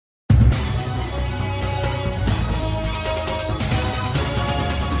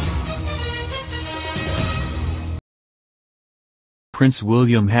Prince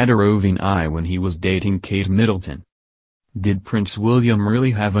William had a roving eye when he was dating Kate Middleton. Did Prince William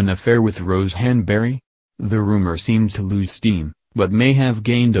really have an affair with Rose Hanbury? The rumor seemed to lose steam, but may have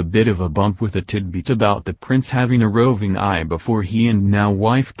gained a bit of a bump with a tidbit about the prince having a roving eye before he and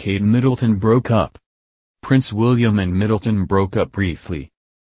now-wife Kate Middleton broke up. Prince William and Middleton broke up briefly.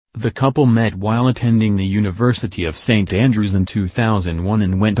 The couple met while attending the University of St Andrews in 2001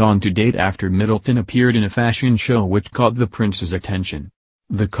 and went on to date after Middleton appeared in a fashion show which caught the prince's attention.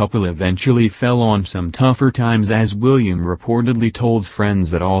 The couple eventually fell on some tougher times as William reportedly told friends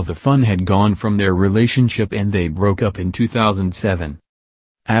that all the fun had gone from their relationship and they broke up in 2007.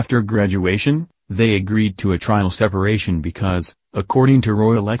 After graduation, they agreed to a trial separation because, according to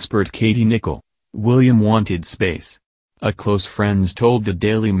royal expert Katie Nicholl, William wanted space. A close friend told the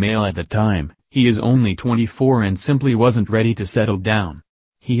Daily Mail at the time, he is only 24 and simply wasn't ready to settle down.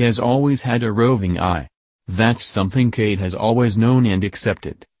 He has always had a roving eye. That's something Kate has always known and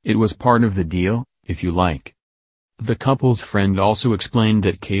accepted. It was part of the deal, if you like. The couple's friend also explained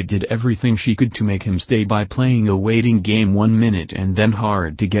that Kate did everything she could to make him stay by playing a waiting game 1 minute and then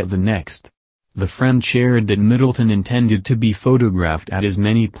hard to get the next. The friend shared that Middleton intended to be photographed at as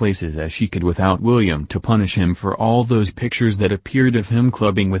many places as she could without William to punish him for all those pictures that appeared of him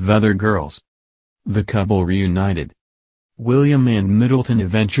clubbing with other girls. The couple reunited. William and Middleton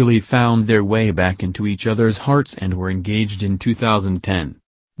eventually found their way back into each other's hearts and were engaged in 2010.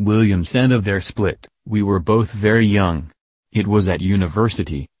 William said of their split, "We were both very young. It was at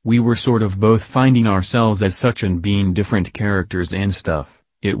university, we were sort of both finding ourselves as such and being different characters and stuff.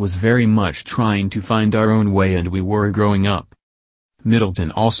 It was very much trying to find our own way and we were growing up." Middleton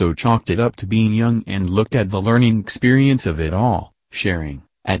also chalked it up to being young and looked at the learning experience of it all, sharing,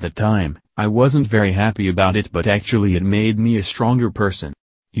 "At the time, I wasn't very happy about it but actually it made me a stronger person.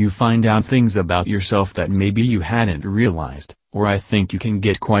 You find out things about yourself that maybe you hadn't realized, or I think you can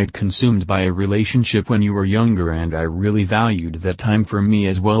get quite consumed by a relationship when you were younger and I really valued that time for me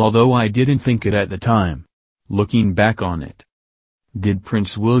as well although I didn't think it at the time." Looking back on it. Did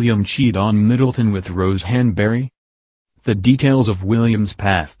Prince William cheat on Middleton with Rose Hanbury? The details of William's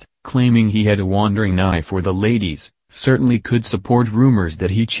past, claiming he had a wandering eye for the ladies, certainly could support rumors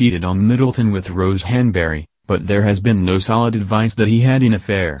that he cheated on Middleton with Rose Hanbury, but there has been no solid advice that he had an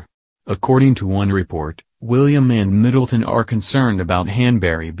affair. According to one report, William and Middleton are concerned about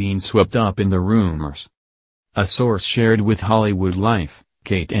Hanbury being swept up in the rumors. A source shared with Hollywood Life,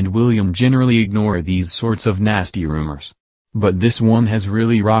 Kate and William generally ignore these sorts of nasty rumors. But this one has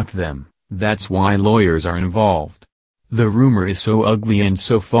really rocked them, that's why lawyers are involved. The rumor is so ugly and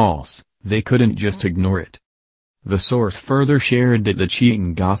so false, they couldn't just ignore it. The source further shared that the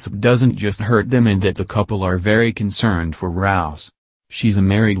cheating gossip doesn't just hurt them and that the couple are very concerned for Rose. She's a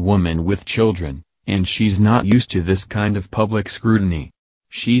married woman with children, and she's not used to this kind of public scrutiny.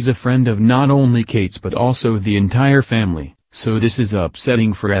 She's a friend of not only Kate's but also the entire family, so this is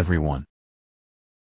upsetting for everyone.